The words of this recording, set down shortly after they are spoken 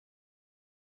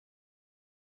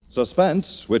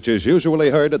Suspense, which is usually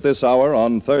heard at this hour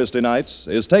on Thursday nights,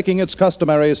 is taking its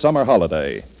customary summer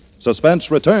holiday. Suspense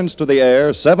returns to the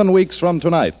air 7 weeks from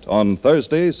tonight on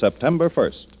Thursday, September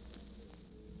 1st.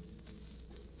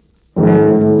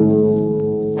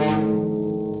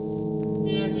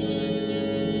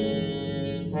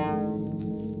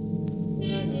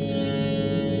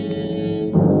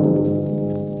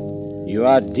 You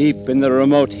are deep in the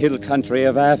remote hill country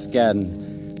of Afghan,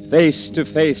 face to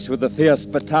face with the fierce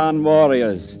Pathan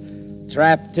warriors,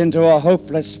 trapped into a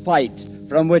hopeless fight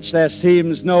from which there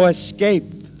seems no escape.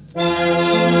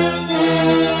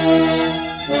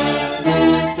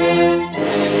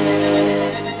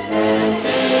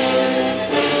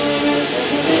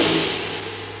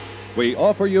 We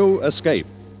offer you Escape,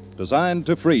 designed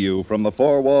to free you from the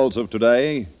four walls of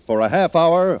today for a half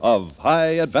hour of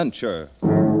high adventure.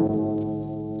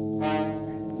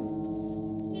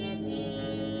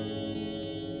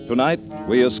 Tonight,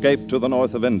 we escape to the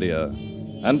north of India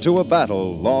and to a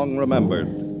battle long remembered,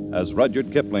 as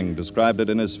Rudyard Kipling described it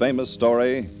in his famous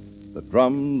story, The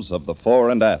Drums of the Fore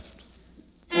and Aft.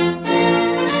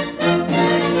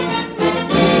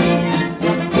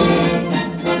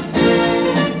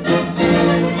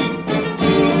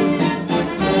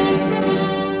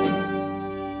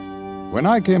 When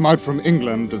I came out from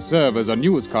England to serve as a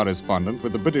news correspondent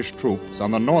with the British troops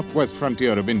on the northwest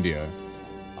frontier of India,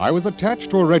 I was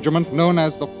attached to a regiment known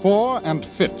as the Fore and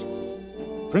Fit,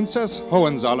 Princess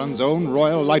Hohenzollerns' own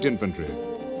Royal Light Infantry.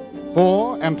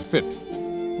 Fore and Fit.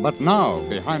 But now,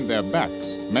 behind their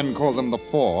backs, men call them the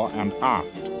Fore and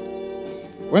Aft.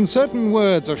 When certain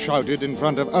words are shouted in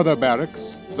front of other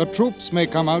barracks, the troops may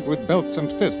come out with belts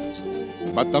and fists.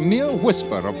 But the mere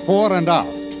whisper of Fore and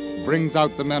Aft brings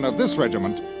out the men of this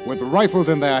regiment with rifles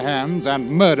in their hands and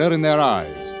murder in their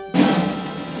eyes.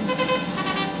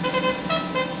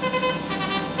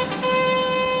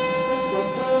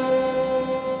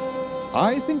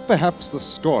 I think perhaps the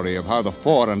story of how the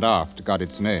Fore and Aft got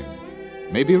its name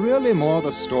may be really more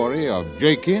the story of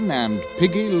Jakin and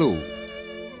Piggy Lou,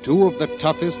 two of the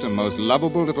toughest and most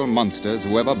lovable little monsters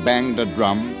who ever banged a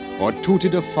drum or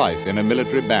tooted a fife in a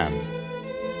military band.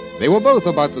 They were both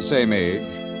about the same age,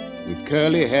 with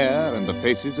curly hair and the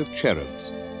faces of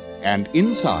cherubs, and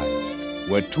inside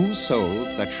were two souls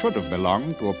that should have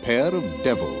belonged to a pair of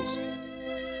devils.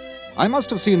 I must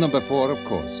have seen them before, of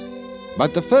course.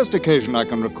 But the first occasion I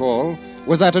can recall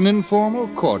was at an informal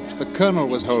court the colonel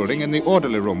was holding in the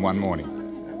orderly room one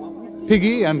morning.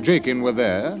 Piggy and Jakin were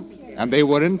there, and they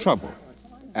were in trouble,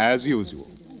 as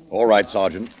usual. All right,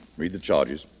 Sergeant. Read the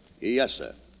charges. Yes,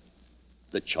 sir.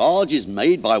 The charge is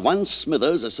made by one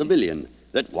Smithers, a civilian,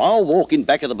 that while walking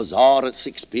back of the bazaar at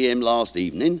 6 p.m. last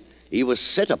evening, he was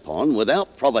set upon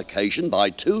without provocation by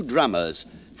two drummers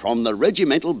from the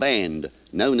regimental band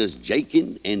known as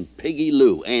Jakin and Peggy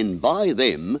Lou, and by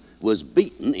them was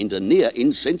beaten into near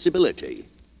insensibility.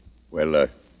 Well,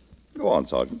 go on,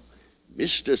 Sergeant.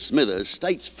 Mr. Smithers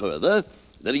states further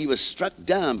that he was struck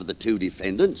down by the two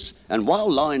defendants, and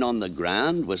while lying on the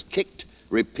ground was kicked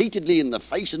repeatedly in the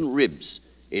face and ribs,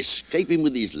 escaping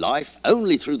with his life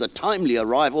only through the timely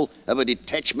arrival of a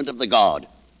detachment of the guard.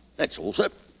 That's all, sir.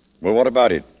 Well, what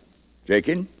about it?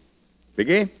 Jakin?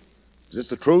 Piggy? Is this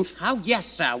the truth? Oh, yes,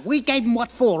 sir. We gave him what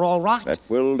for, all right. That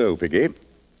will do, Piggy.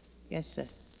 Yes, sir.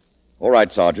 All right,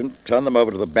 Sergeant. Turn them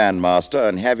over to the bandmaster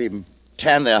and have him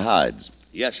tan their hides.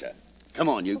 Yes, sir. Come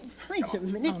on, you. Wait a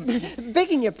minute.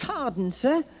 Begging your pardon,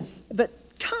 sir, but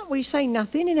can't we say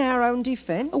nothing in our own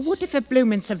defence? Oh, what if a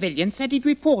bloomin' civilian said he'd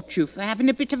report you for having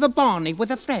a bit of a barney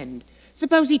with a friend?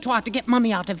 Suppose he tried to get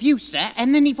money out of you, sir,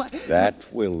 and then he... That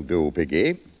will do,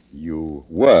 Piggy. You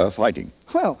were fighting.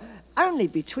 Well, only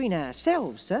between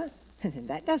ourselves, sir.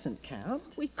 That doesn't count.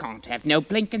 We can't have no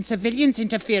blinking civilians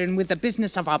interfering with the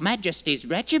business of Her Majesty's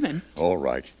regiment. All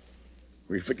right.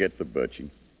 We forget the birching.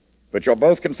 But you're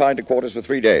both confined to quarters for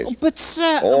 3 days. Oh, but,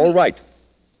 sir... All right.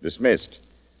 Dismissed.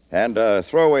 And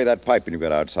throw away that pipe when you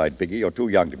get outside, Piggy. You're too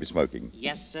young to be smoking.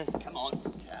 Yes, sir. Come on.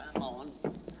 Come on.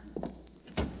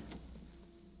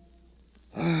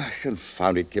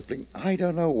 Confound it, Kipling. I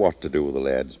don't know what to do with the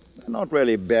lads. They're not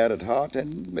really bad at heart,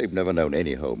 and they've never known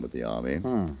any home at the army.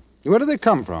 Where do they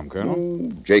come from, Colonel?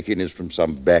 Oh, Jakin is from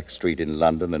some back street in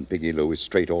London, and Piggy Lou is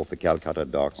straight off the Calcutta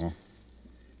docks.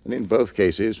 And in both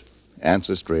cases,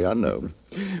 ancestry unknown.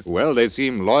 Well, they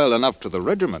seem loyal enough to the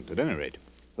regiment, at any rate.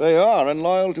 They are, and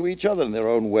loyal to each other in their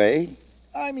own way.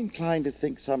 I'm inclined to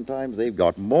think sometimes they've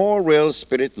got more real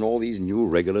spirit than all these new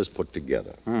regulars put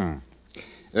together.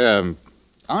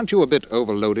 Aren't you a bit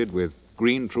overloaded with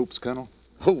green troops, Colonel?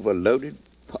 Overloaded?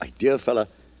 My dear fella,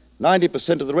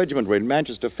 90% of the regiment were in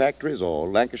Manchester factories or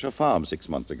Lancashire farms 6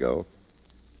 months ago.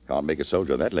 Can't make a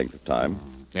soldier that length of time.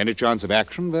 Any chance of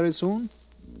action very soon?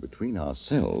 Between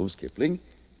ourselves, Kipling,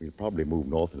 we'll probably move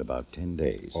north in about 10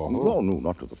 days. Oh. No,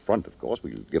 not to the front, of course.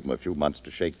 We'll give them a few months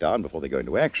to shake down before they go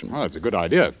into action. Oh, that's a good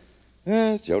idea.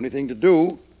 Yeah, it's the only thing to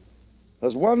do.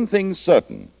 There's one thing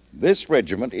certain. This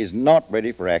regiment is not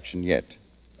ready for action yet.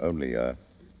 Only,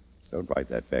 don't write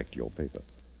that back to your paper.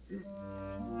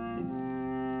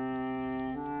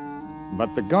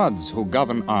 But the gods who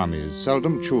govern armies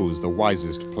seldom choose the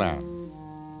wisest plan.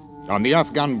 On the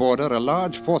Afghan border, a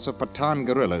large force of Pathan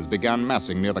guerrillas began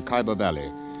massing near the Khyber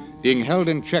Valley, being held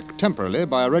in check temporarily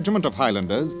by a regiment of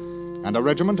Highlanders and a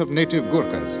regiment of native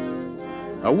Gurkhas.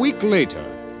 A week later,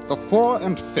 the Fore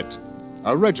and Aft,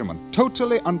 a regiment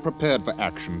totally unprepared for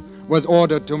action, was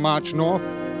ordered to march north,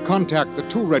 contact the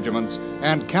two regiments,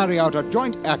 and carry out a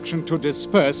joint action to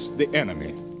disperse the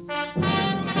enemy.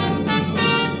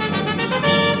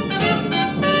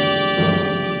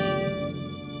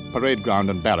 Parade ground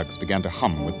and barracks began to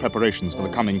hum with preparations for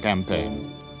the coming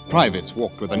campaign. Privates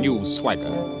walked with a new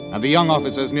swagger, and the young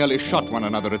officers nearly shot one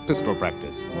another at pistol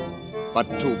practice.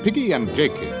 But to Piggy and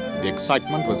Jakey, the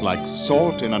excitement was like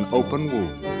salt in an open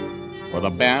wound, for the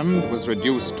band was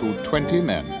reduced to 20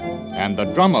 men, and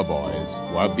the drummer boys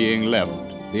were being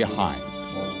left behind.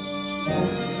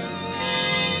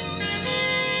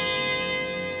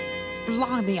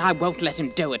 Blimey, I won't let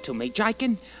him do it to me,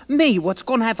 Jakin. Me, what's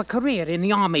going to have a career in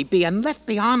the army, being left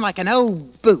behind like an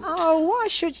old boot. Oh, why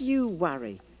should you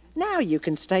worry? Now you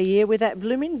can stay here with that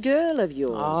blooming girl of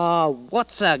yours. Oh,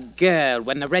 what's a girl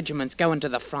when the regiment's going to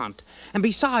the front? And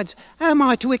besides, how am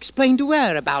I to explain to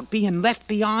her about being left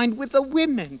behind with the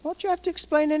women? What do you have to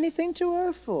explain anything to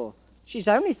her for? She's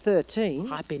only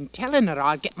 13. I've been telling her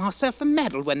I'd get myself a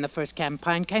medal when the first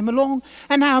campaign came along,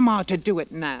 and how am I to do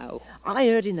it now? I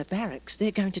heard in the barracks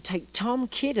they're going to take Tom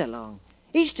Kidd along.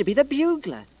 He's to be the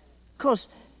bugler. 'Course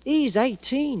he's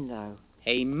 18, though.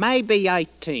 He may be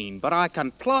 18, but I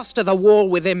can plaster the wall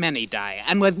with him any day,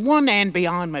 and with one hand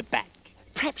behind my back.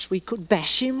 Perhaps we could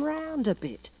bash him round a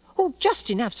bit. Oh, just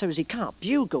enough so as he can't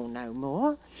bugle no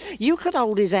more. You could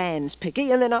hold his hands, Piggy,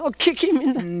 and then I'll kick him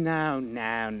in the...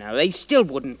 No. They still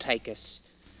wouldn't take us.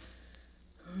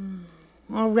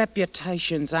 Our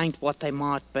reputations ain't what they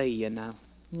might be, you know.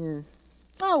 Yeah.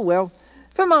 Oh, well,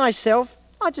 for myself,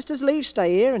 I'd just as lief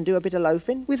stay here and do a bit of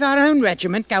loafing. With our own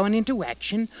regiment going into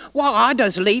action, why, I'd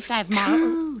as lief have my...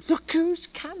 Oh, look who's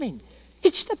coming.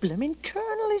 It's the blooming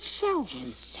Colonel himself.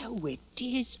 And so it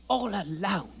is, all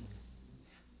alone.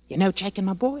 You know, Jakin,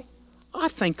 my boy, I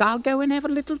think I'll go and have a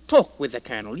little talk with the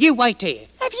Colonel. You wait here.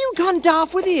 Have you gone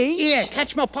daft with the heat? Here,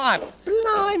 catch my pipe.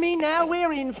 Blimey, now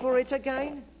we're in for it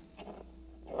again.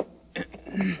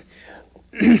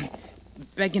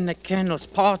 Begging the Colonel's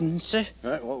pardon, sir.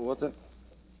 What's that?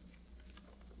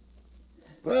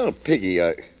 Well, Piggy,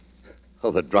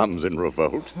 the drum's in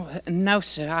revolt. Oh, no,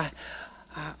 sir.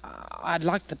 I'd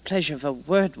like the pleasure of a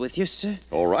word with you, sir.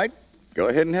 All right, go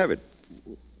ahead and have it.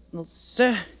 Well,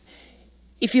 sir,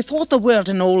 if you thought the world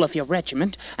and all of your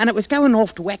regiment, and it was going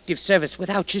off to active service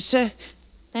without you, sir,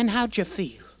 then how'd you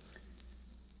feel?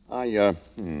 I'm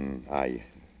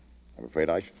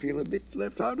afraid I should feel a bit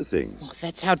left out of things. Well,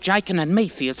 that's how Jakin and me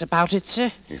feels about it,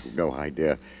 sir. You've no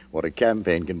idea what a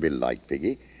campaign can be like,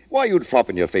 Piggy. Why, you'd flop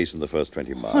in your face in the first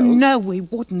 20 miles. Oh, no, we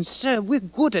wouldn't, sir. We're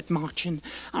good at marching.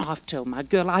 I've told my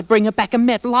girl I'd bring her back a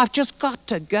medal. I've just got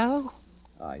to go.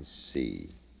 I see.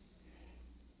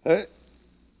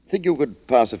 Think you could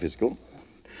pass a physical?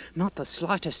 Not the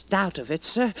slightest doubt of it,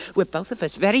 sir. We're both of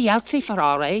us very healthy for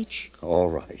our age. All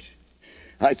right.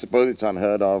 I suppose it's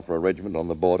unheard of for a regiment on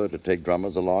the border to take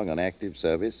drummers along on active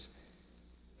service.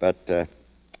 But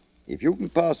if you can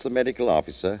pass the medical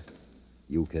officer,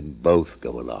 you can both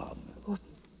go along. Oh,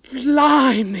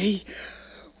 blimey!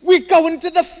 We're going to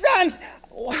the front!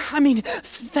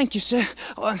 Thank you, sir.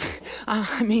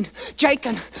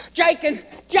 Jakin!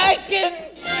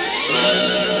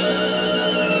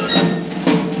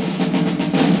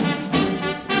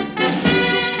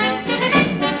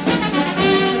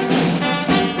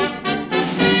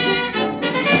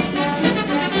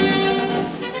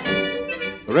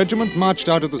 The regiment marched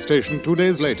out of the station 2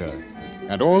 days later,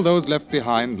 and all those left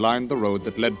behind lined the road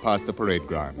that led past the parade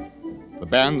ground. The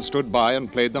band stood by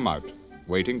and played them out,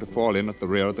 waiting to fall in at the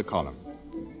rear of the column.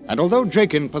 And although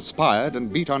Jakin perspired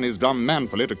and beat on his drum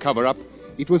manfully to cover up,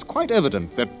 it was quite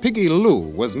evident that Piggy Lou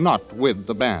was not with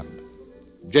the band.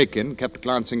 Jakin kept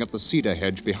glancing at the cedar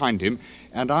hedge behind him,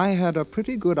 and I had a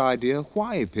pretty good idea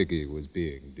why Piggy was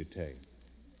being detained.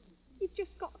 You've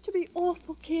just got to be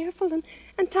awful careful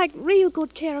and take real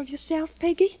good care of yourself,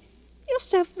 Peggy. You're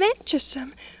so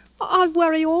venturesome. I'd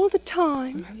worry all the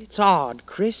time. It's hard,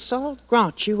 Chris. I'll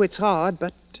grant you it's hard,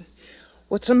 but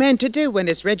what's a man to do when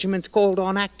his regiment's called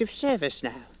on active service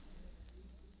now?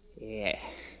 Yeah.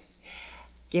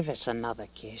 Give us another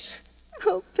kiss.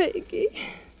 Oh, Peggy.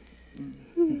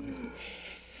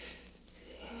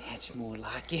 That's more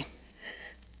like it.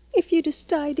 If you'd have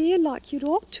stayed here like you'd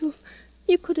ought to,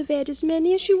 you could have had as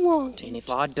many as you wanted. And if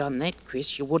I'd done that,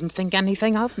 Chris, you wouldn't think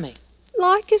anything of me.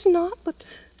 Like as not, but,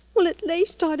 well, at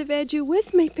least I'd have had you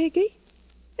with me, Peggy.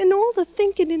 And all the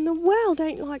thinking in the world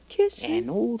ain't like kissing. And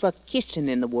all the kissing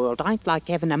in the world ain't like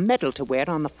having a medal to wear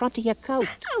on the front of your coat.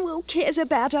 Oh, who cares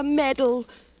about a medal?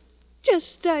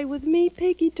 Just stay with me,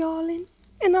 Peggy, darling,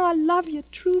 and I'll love you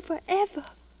true forever.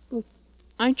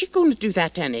 Ain't you going to do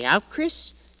that anyhow,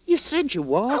 Chris? You said you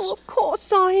was. Oh, of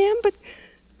course I am, but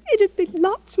it'd be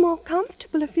lots more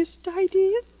comfortable if you stayed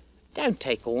here. Don't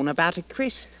take on about it,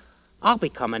 Chris. I'll be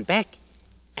coming back,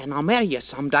 and I'll marry you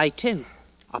someday, too.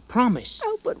 I promise.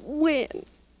 Oh, but when?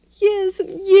 Years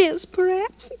and years,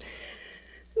 perhaps.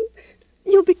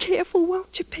 You'll be careful,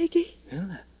 won't you, Peggy?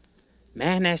 Well, a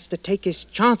man has to take his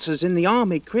chances in the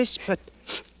army, Chris, but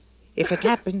if it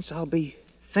happens, I'll be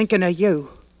thinking of you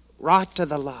right to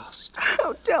the last.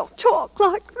 Oh, don't talk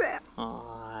like that.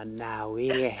 Oh, now,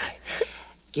 here.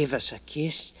 Give us a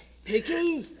kiss.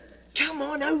 Piggy, come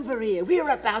on over here. We're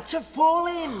about to fall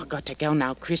in. I've got to go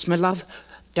now, Chris, my love.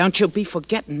 Don't you be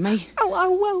forgetting me. Oh, I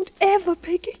won't ever,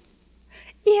 Peggy.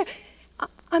 Here,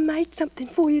 I made something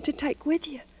for you to take with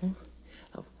you.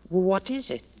 What is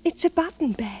it? It's a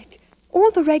button bag.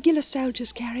 All the regular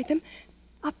soldiers carry them.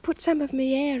 I've put some of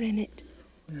me hair in it.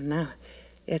 Now,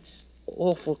 it's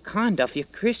awful kind of you,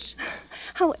 Chris.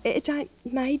 Oh, it ain't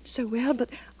made so well, but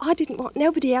I didn't want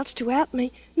nobody else to help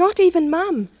me, not even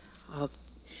Mum. I'll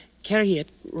carry it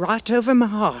right over my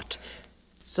heart,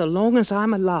 so long as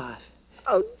I'm alive.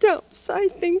 Oh, don't say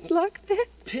things like that.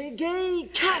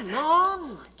 Piggy, come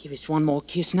on. Give us one more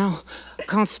kiss now. I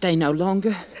can't stay no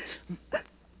longer.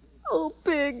 Oh,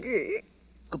 Peggy.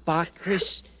 Goodbye,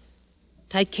 Chris.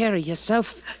 Take care of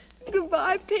yourself.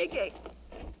 Goodbye, Peggy.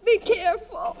 Be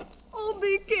careful. Oh,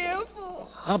 be careful.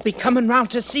 I'll be coming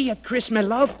round to see you, Chris, my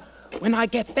love, when I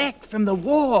get back from the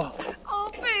war.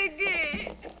 Oh,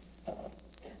 Peggy.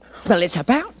 Well, it's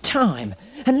about time.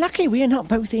 And lucky we're not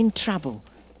both in trouble.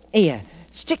 Here,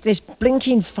 stick this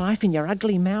blinking fife in your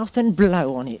ugly mouth and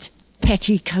blow on it.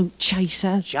 Petticoat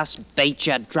chaser. Just beat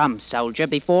your drum, soldier,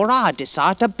 before I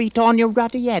decide to beat on your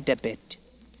ruddy head a bit.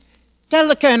 Tell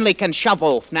the colonel he can shove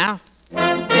off now.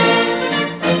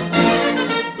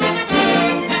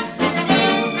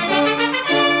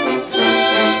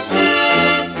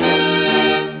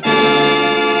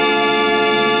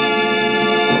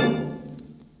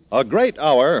 A great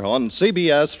hour on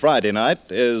CBS Friday night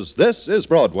is This is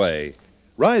Broadway.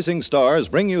 Rising stars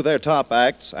bring you their top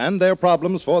acts and their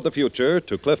problems for the future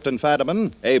to Clifton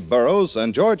Fadiman, Abe Burrows,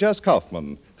 and George S.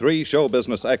 Kaufman, three show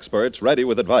business experts ready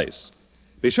with advice.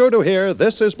 Be sure to hear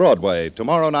This is Broadway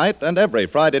tomorrow night and every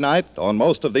Friday night on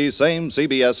most of these same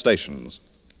CBS stations.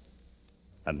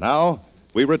 And now,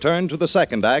 we return to the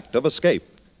second act of Escape,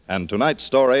 and tonight's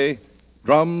story,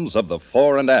 Drums of the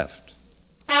Fore and Aft.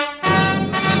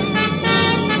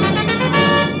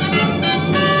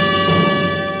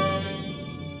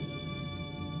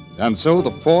 And so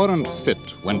the Fore and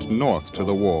Fit went north to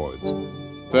the wars.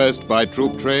 First by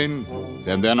troop train,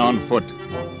 and then on foot,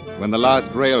 when the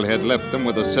last railhead left them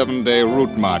with a 7-day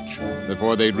route march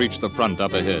before they'd reach the front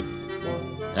up ahead.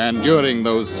 And during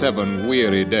those 7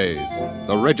 weary days,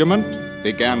 the regiment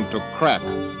began to crack.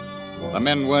 The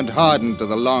men weren't hardened to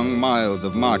the long miles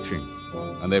of marching,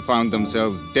 and they found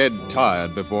themselves dead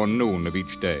tired before noon of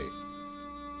each day.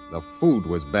 The food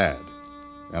was bad,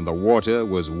 and the water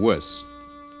was worse.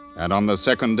 And on the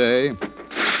second day,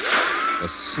 the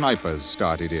snipers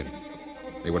started in.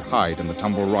 They would hide in the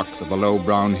tumble rocks of the low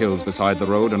brown hills beside the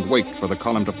road and wait for the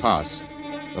column to pass.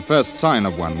 The first sign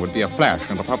of one would be a flash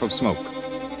and a puff of smoke,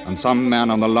 and some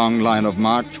man on the long line of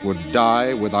march would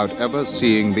die without ever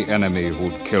seeing the enemy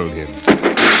who'd killed him.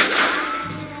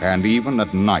 And even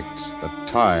at night,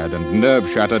 the tired and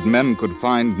nerve-shattered men could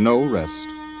find no rest.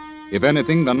 If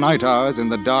anything, the night hours in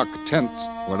the dark tents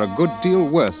were a good deal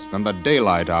worse than the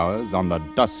daylight hours on the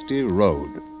dusty road.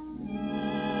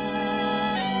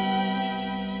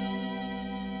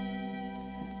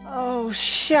 Oh,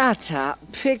 shut up,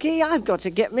 Piggy. I've got to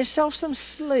get myself some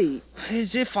sleep.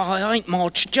 As if I ain't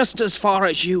marched just as far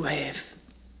as you have.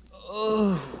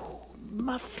 Oh,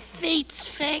 my feet's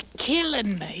fair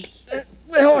killing me.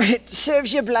 Well, it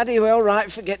serves you bloody well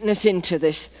right for getting us into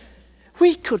this.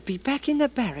 We could be back in the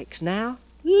barracks now,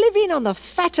 living on the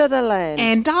fat of the land.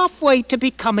 And halfway to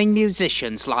becoming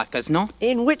musicians, like as not.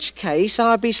 In which case,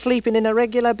 I'd be sleeping in a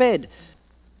regular bed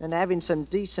and having some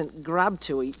decent grub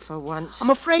to eat for once. I'm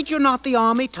afraid you're not the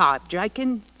army type,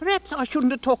 Jakin. Perhaps I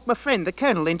shouldn't have talked my friend, the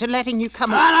colonel, into letting you come...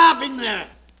 Shut up in there!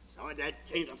 Hide that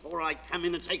taint before I come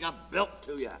in and take a belt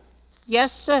to you.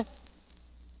 Yes, sir.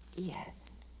 Yeah.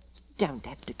 Don't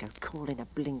have to go calling a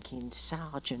blinking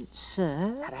sergeant,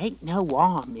 sir. There ain't no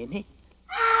harm in it.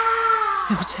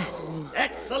 What's that?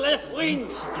 That's the left wing.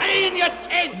 Stay in your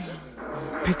tent.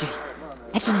 Piggy,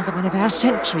 that's another one of our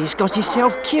sentries got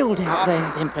himself killed out there.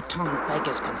 Them Pathan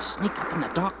beggars can sneak up in the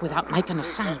dark without making a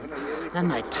sound. Then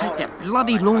they take their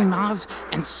bloody long knives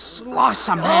and slice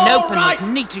a man open as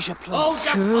neat as you please. Hold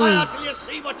your fire till you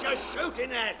see what you're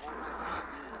shooting at.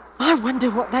 I wonder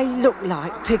what they look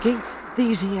like, Piggy.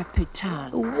 These here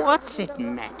Pathan. What's it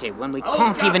matter when we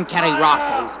can't even carry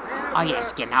rifles? I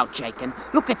ask you now, Jakin,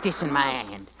 look at this in my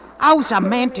hand. How's a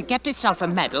man to get himself a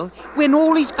medal when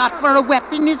all he's got for a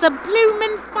weapon is a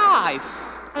bloomin' fife?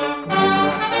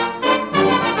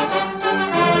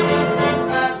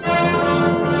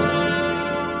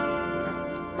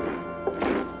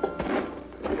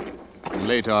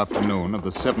 Late afternoon of the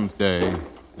 7th day,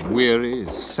 weary,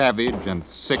 savage, and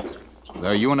sick,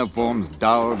 their uniforms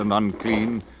dulled and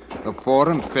unclean, the Fore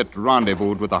and Fit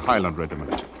rendezvoused with the Highland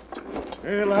Regiment.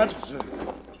 Hey, lads,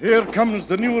 here comes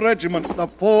the new regiment, the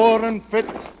Fore and Fit.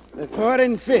 The Fore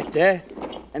and Fit, eh?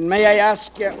 And may I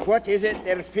ask you, what is it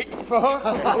they're fit for?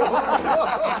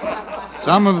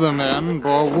 Some of the men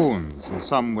bore wounds, and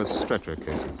some with stretcher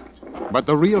cases. But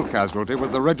the real casualty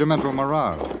was the regimental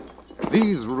morale.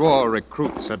 These raw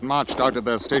recruits had marched out of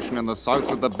their station in the south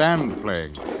with the band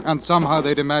playing, and somehow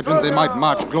they'd imagined they might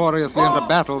march gloriously into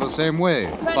battle the same way.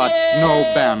 But no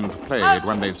band played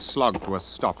when they slogged to a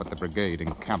stop at the brigade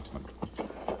encampment.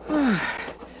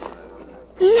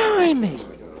 Blimey!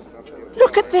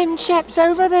 Look at them chaps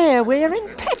over there wearing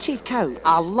petticoats.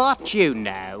 A lot you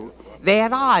know.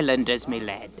 They're islanders, me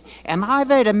lad, and I've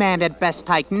heard a man had best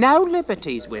take no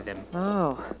liberties with them.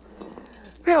 Oh.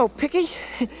 Well, Piggy,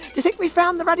 do you think we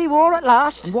found the ruddy war at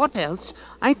last? What else?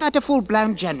 Ain't that a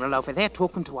full-blown general over there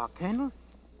talking to our colonel?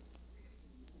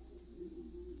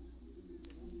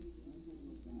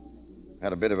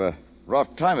 Had a bit of a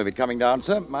rough time of it coming down,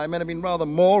 sir. My men have been rather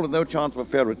mauled with no chance of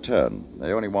a fair return.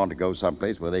 They only want to go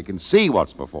someplace where they can see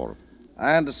what's before them.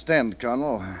 I understand,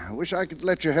 Colonel. I wish I could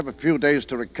let you have a few days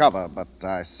to recover, but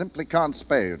I simply can't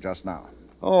spare you just now.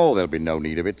 Oh, there'll be no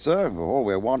need of it, sir. All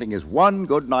we're wanting is one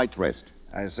good night's rest.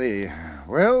 I see.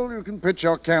 Well, you can pitch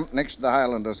your camp next to the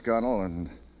Highlanders, Colonel, and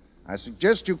I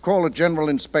suggest you call a general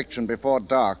inspection before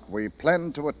dark. We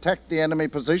plan to attack the enemy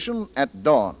position at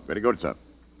dawn. Very good, sir.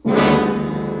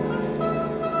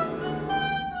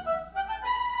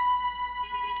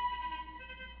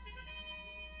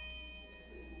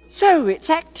 So it's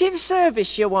active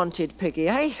service you wanted, Piggy,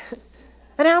 eh?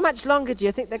 And how much longer do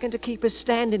you think they're going to keep us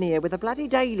standing here with the bloody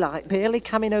daylight barely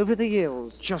coming over the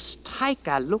hills? Just take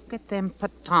a look at them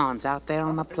Pathans out there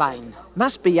on the plain.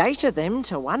 Must be 8 of them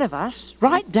to one of us,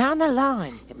 right down the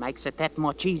line. It makes it that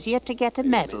much easier to get a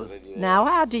medal. Now,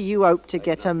 how do you hope to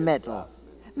get a medal?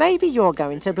 Maybe you're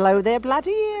going to blow their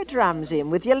bloody eardrums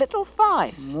in with your little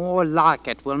fife. More like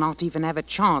it. We'll not even have a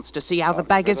chance to see how the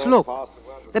beggars look.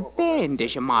 The band,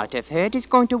 as you might have heard, is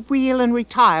going to wheel and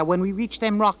retire when we reach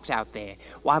them rocks out there,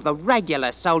 while the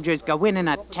regular soldiers go in and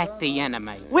attack the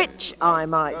enemy. Which, I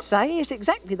might say, is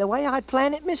exactly the way I'd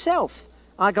plan it myself.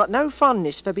 I got no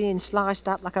fondness for being sliced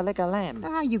up like a leg of lamb.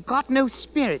 Ah, you got no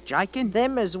spirit, Jakin.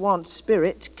 Them as want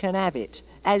spirit can have it.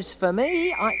 As for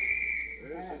me, I...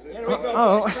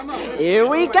 Here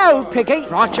we go, Piggy.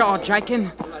 Right you are,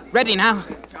 Jakin. Ready now.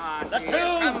 The two,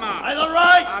 either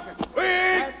right,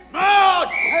 quick, march!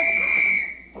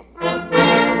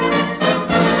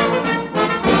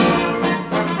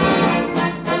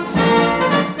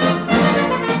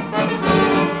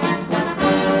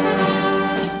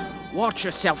 Watch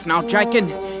yourself now,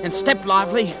 Jakin, and step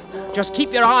lively. Just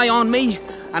keep your eye on me,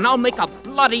 and I'll make a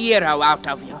bloody hero out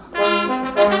of you.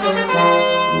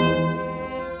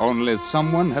 Only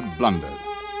someone had blundered.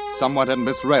 Someone had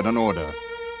misread an order.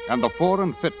 And the Fore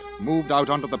and Fit moved out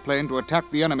onto the plain to attack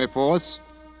the enemy force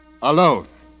alone.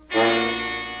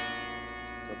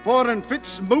 The Fore and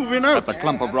Fit's moving out. At the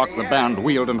clump of rock, the band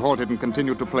wheeled and halted and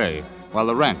continued to play, while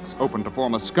the ranks opened to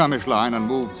form a skirmish line and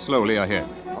moved slowly ahead.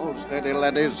 Hold steady,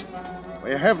 laddies.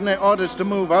 We have no orders to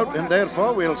move out, and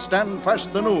therefore we'll stand fast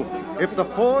anew. If the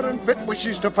Fore and Fit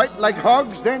wishes to fight like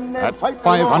hogs, then they'll fight At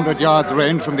 500 yards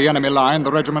range from the enemy line,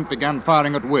 the regiment began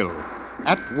firing at will.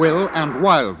 At will and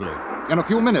wildly. In a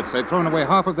few minutes, they'd thrown away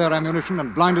half of their ammunition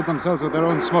and blinded themselves with their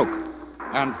own smoke.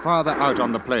 And farther out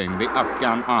on the plain, the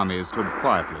Afghan army stood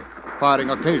quietly, firing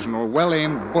occasional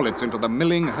well-aimed bullets into the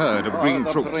milling herd of green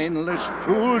the troops. brainless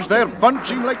fools, they're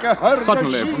bunching like a herd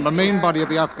Suddenly, of sheep. from the main body of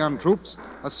the Afghan troops,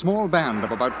 a small band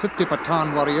of about 50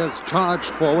 Pathan warriors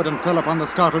charged forward and fell upon the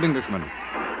startled Englishmen.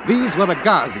 These were the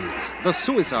Ghazis, the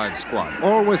suicide squad,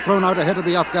 always thrown out ahead of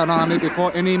the Afghan army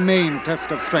before any main test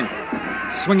of strength.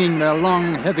 Swinging their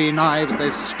long, heavy knives,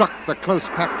 they struck the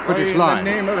close-packed British line. In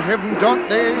the name of heaven, don't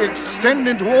they extend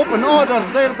into open order?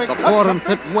 They'll be The poor and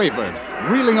fit wavered,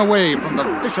 reeling away from the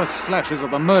vicious slashes of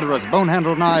the murderous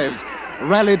bone-handled knives,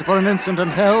 rallied for an instant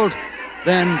and held,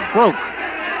 then broke,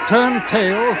 turned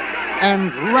tail,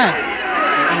 and ran.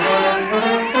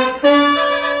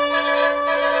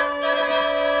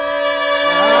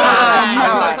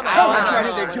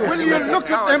 Will you look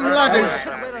at them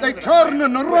laddies? They turn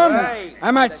and run.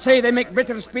 I might say they make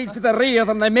better speed to the rear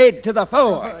than they made to the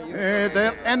fore.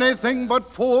 They're anything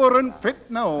but fore and fit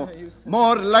now.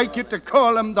 More like it to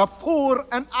call them the Fore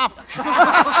and Aft.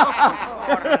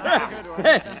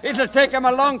 It'll take them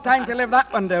a long time to live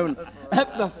that one down.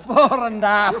 At the fore and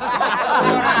aft.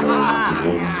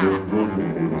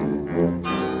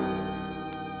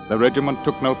 The regiment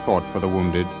took no thought for the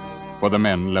wounded, for the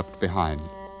men left behind,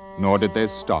 nor did they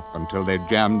stop until they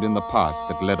jammed in the pass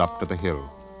that led up to the hill.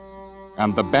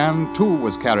 And the band, too,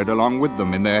 was carried along with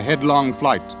them in their headlong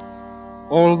flight.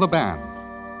 All the band,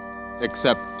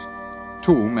 except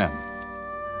 2 men.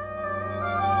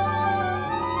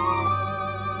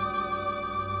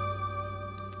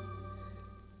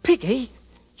 Piggy,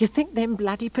 you think them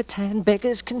bloody Pathan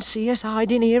beggars can see us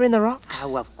hiding here in the rocks?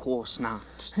 Oh, of course not.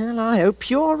 Well, I hope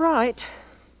you're right.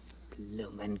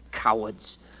 Bloomin'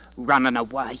 cowards, running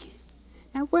away.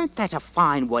 Now, weren't that a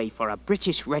fine way for a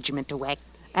British regiment to act?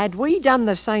 Had we done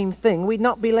the same thing, we'd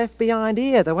not be left behind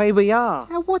here the way we are.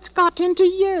 Now, what's got into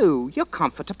you? You're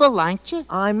comfortable, ain't you?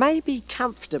 I may be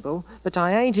comfortable, but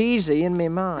I ain't easy in me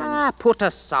mind. Ah, put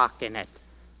a sock in it.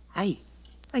 Hey,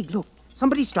 look.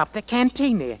 Somebody's dropped their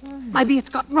canteen here. Maybe it's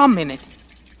got rum in it.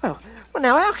 Well,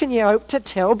 now, how can you hope to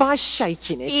tell by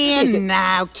shaking it? Here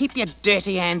now, keep your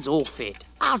dirty hands off it.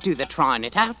 I'll do the trying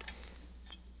it out.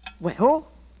 Well,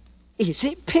 is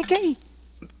it, Piggy?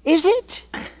 Is it?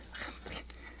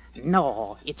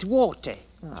 No, it's water.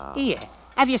 Oh. Here,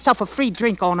 have yourself a free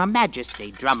drink on Her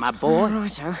Majesty, drummer boy.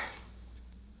 Righto.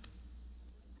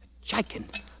 Shaken,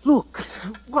 look.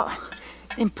 What?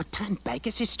 Them Pathan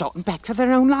beggars is starting back for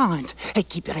their own lines. Hey,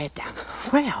 keep your head down.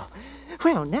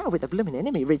 Well, now with the blooming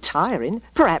enemy retiring,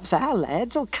 perhaps our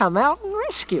lads'll come out and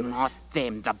rescue us. Not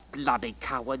them, the bloody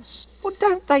cowards. Well,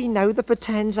 don't they know the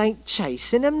Pathans ain't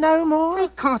chasing them no more? They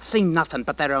can't see nothing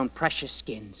but their own precious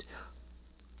skins.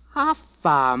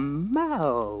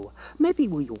 Mo. Maybe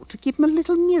we ought to give 'em a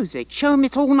little music. Show 'em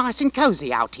it's all nice and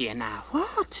cozy out here now.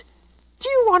 What? Do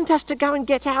you want us to go and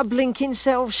get our blinking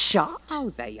selves shot?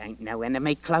 Oh, they ain't no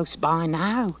enemy close by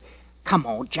now. Come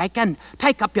on, Jake, and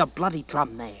take up your bloody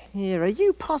drum there. Here, are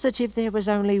you positive there was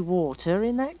only water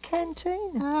in that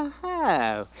canteen?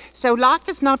 Oh, so like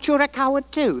as not you're a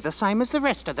coward too, the same as the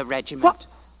rest of the regiment.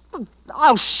 What?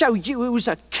 I'll show you who's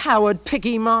a coward,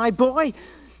 Piggy, my boy.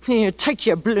 Here, take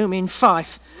your blooming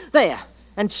fife. There,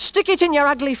 and stick it in your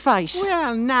ugly face.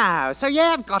 Well, now, so you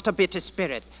have got a bit of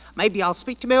spirit. Maybe I'll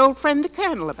speak to my old friend the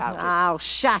Colonel about it. Oh,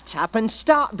 shut up and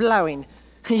start blowing.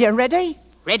 You ready?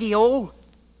 Ready all?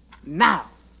 Now.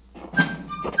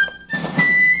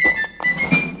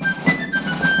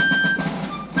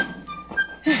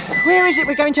 Where is it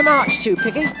we're going to march to,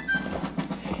 Piggy?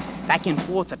 Back and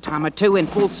forth a time or two in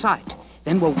full sight.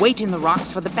 Then we'll wait in the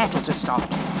rocks for the battle to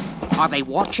start. Are they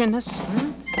watching us?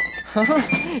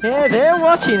 Yeah, they're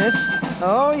watching us.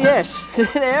 Oh, yes.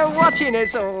 They're watching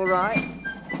us, all right.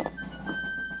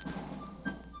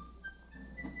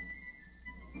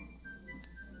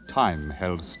 Time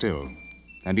held still,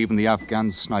 and even the Afghan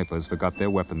snipers forgot their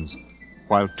weapons,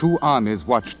 while 2 armies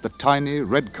watched the tiny,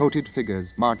 red-coated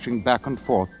figures marching back and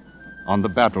forth on the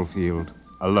battlefield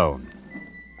alone.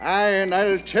 Aye, and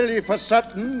I'll tell you for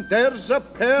certain, there's a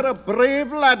pair of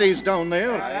brave laddies down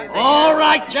there. All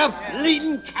right, you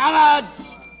bleeding cowards!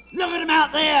 Look at them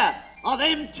out there! Are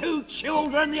them 2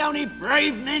 children the only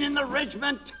brave men in the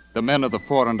regiment? The men of the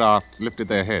fore and aft lifted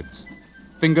their heads,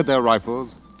 fingered their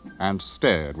rifles, and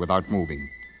stared without moving.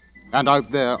 And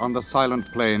out there on the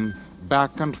silent plain,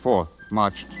 back and forth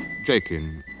marched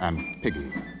Jakin and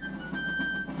Piggy.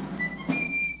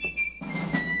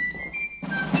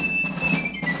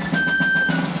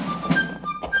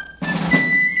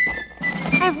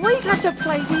 Have we got to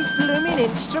play these blooming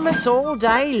instruments all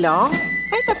day long?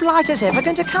 Ain't the blighters ever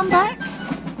going to come back?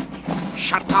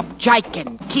 Shut up, Jake,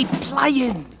 and keep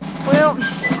playing. Well,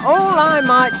 all I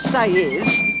might say is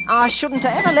I shouldn't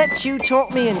have ever let you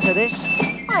talk me into this.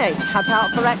 I ain't cut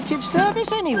out for active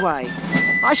service anyway.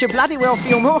 I should bloody well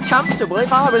feel more comfortable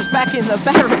if I was back in the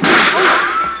barracks.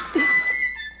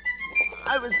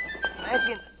 I was back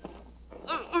in...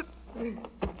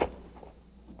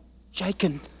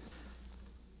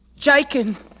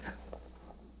 Jakin!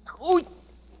 Oh,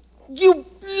 you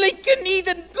blinking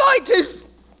heathen blighters!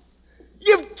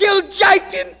 You've killed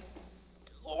Jakin!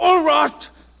 All right,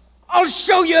 I'll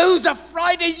show you who's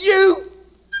afraid of you!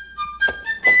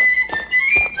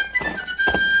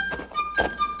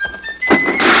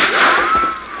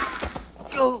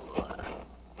 Go.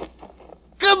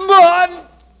 Come on,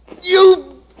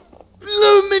 you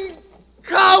bloomin'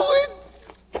 cowards!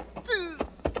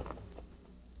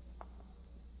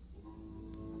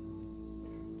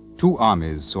 2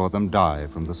 armies saw them die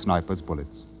from the sniper's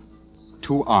bullets.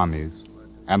 2 armies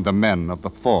and the men of the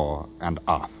fore and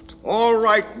aft. All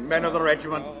right, men of the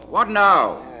regiment. What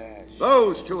now?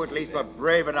 Those 2 at least were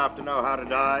brave enough to know how to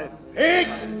die.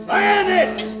 Pigs,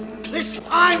 bayonets! This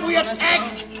time we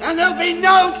attack, and there'll be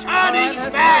no turning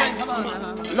back!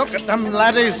 Look at them,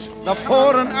 laddies. The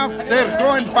fore and aft, they're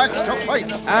going back to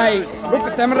fight. Aye, look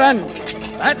at them run.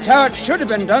 That's how it should have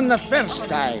been done the first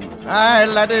time. Aye,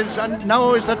 laddies, and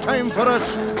now is the time for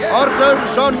us.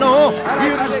 Orders or no,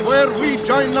 here's where we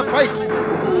join the fight.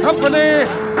 Company,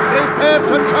 prepare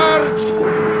to charge.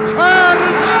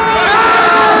 Charge!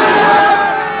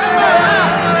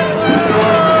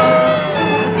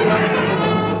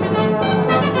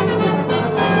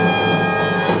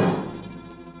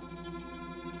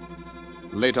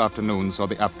 Late afternoon saw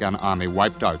the Afghan army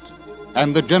wiped out,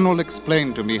 and the general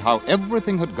explained to me how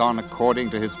everything had gone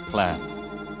according to his plan,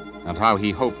 and how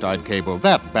he hoped I'd cable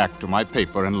that back to my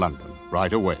paper in London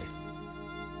right away.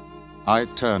 I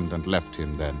turned and left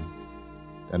him then,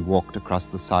 and walked across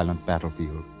the silent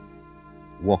battlefield,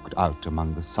 walked out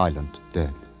among the silent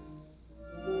dead.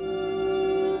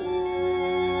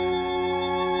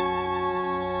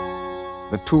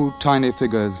 The 2 tiny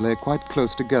figures lay quite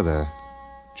close together,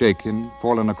 Jakin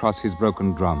fallen across his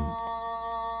broken drum,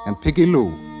 and Piggy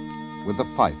Lou with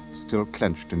the fife still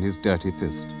clenched in his dirty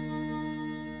fist.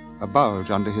 A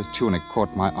bulge under his tunic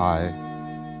caught my eye,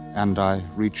 and I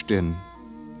reached in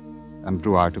and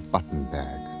drew out a button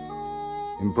bag,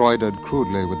 embroidered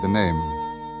crudely with the name,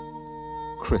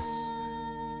 Chris.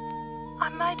 I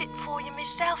made it for you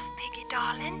myself, Piggy,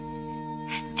 darling.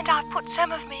 And I put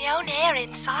some of my own hair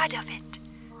inside of it.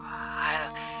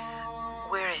 I'll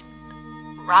wear it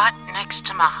right next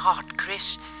to my heart,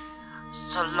 Chris,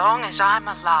 so long as I'm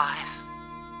alive.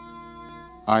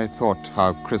 I thought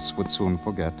how Chris would soon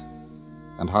forget,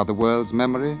 and how the world's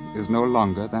memory is no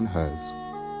longer than hers.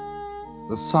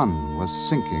 The sun was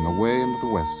sinking away into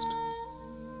the west.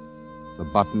 The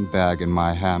button bag in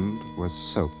my hand was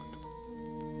soaked,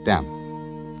 damp,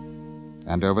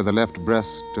 and over the left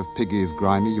breast of Piggy's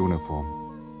grimy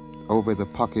uniform, over the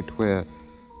pocket where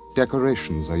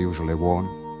decorations are usually worn,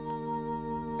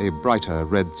 a brighter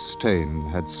red stain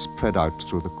had spread out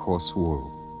through the coarse wool,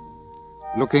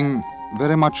 looking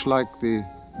very much like the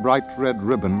bright red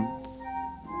ribbon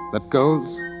that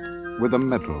goes with a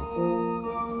medal.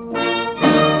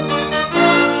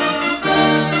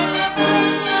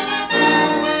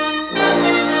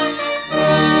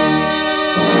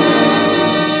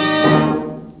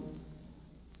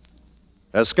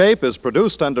 Escape is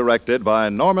produced and directed by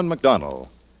Norman MacDonald.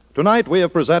 Tonight we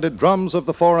have presented Drums of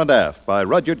the Fore and Aft by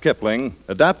Rudyard Kipling,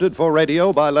 adapted for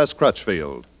radio by Les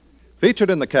Crutchfield. Featured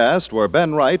in the cast were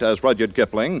Ben Wright as Rudyard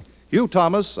Kipling, Hugh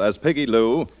Thomas as Piggy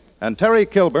Lou, and Terry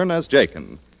Kilburn as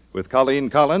Jakin, with Colleen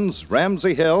Collins,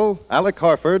 Ramsey Hill, Alec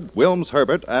Harford, Wilms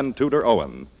Herbert, and Tudor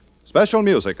Owen. Special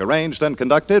music arranged and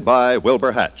conducted by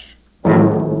Wilbur Hatch.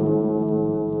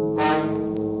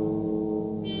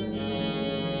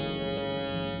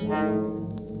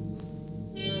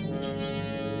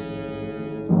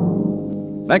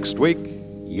 Next week,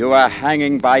 You are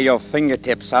hanging by your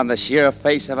fingertips on the sheer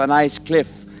face of an ice cliff,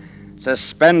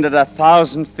 suspended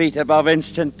 1,000 feet above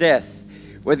instant death,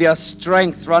 with your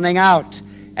strength running out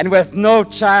and with no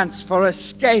chance for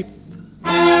escape.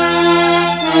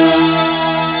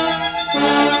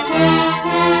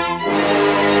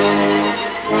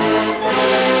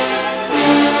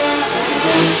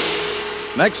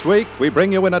 Next week, we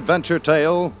bring you an adventure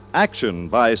tale, Action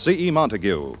by C.E.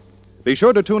 Montague. Be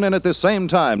sure to tune in at this same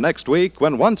time next week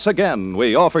when once again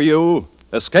we offer you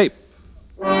Escape.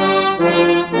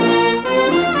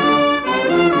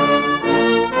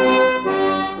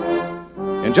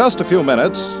 In just a few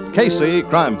minutes, Casey,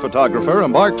 crime photographer,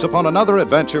 embarks upon another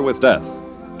adventure with death.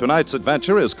 Tonight's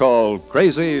adventure is called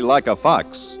Crazy Like a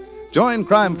Fox. Join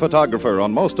crime photographer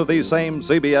on most of these same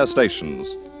CBS stations.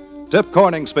 Tip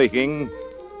Corning speaking.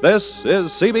 This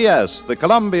is CBS, the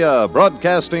Columbia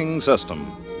Broadcasting System.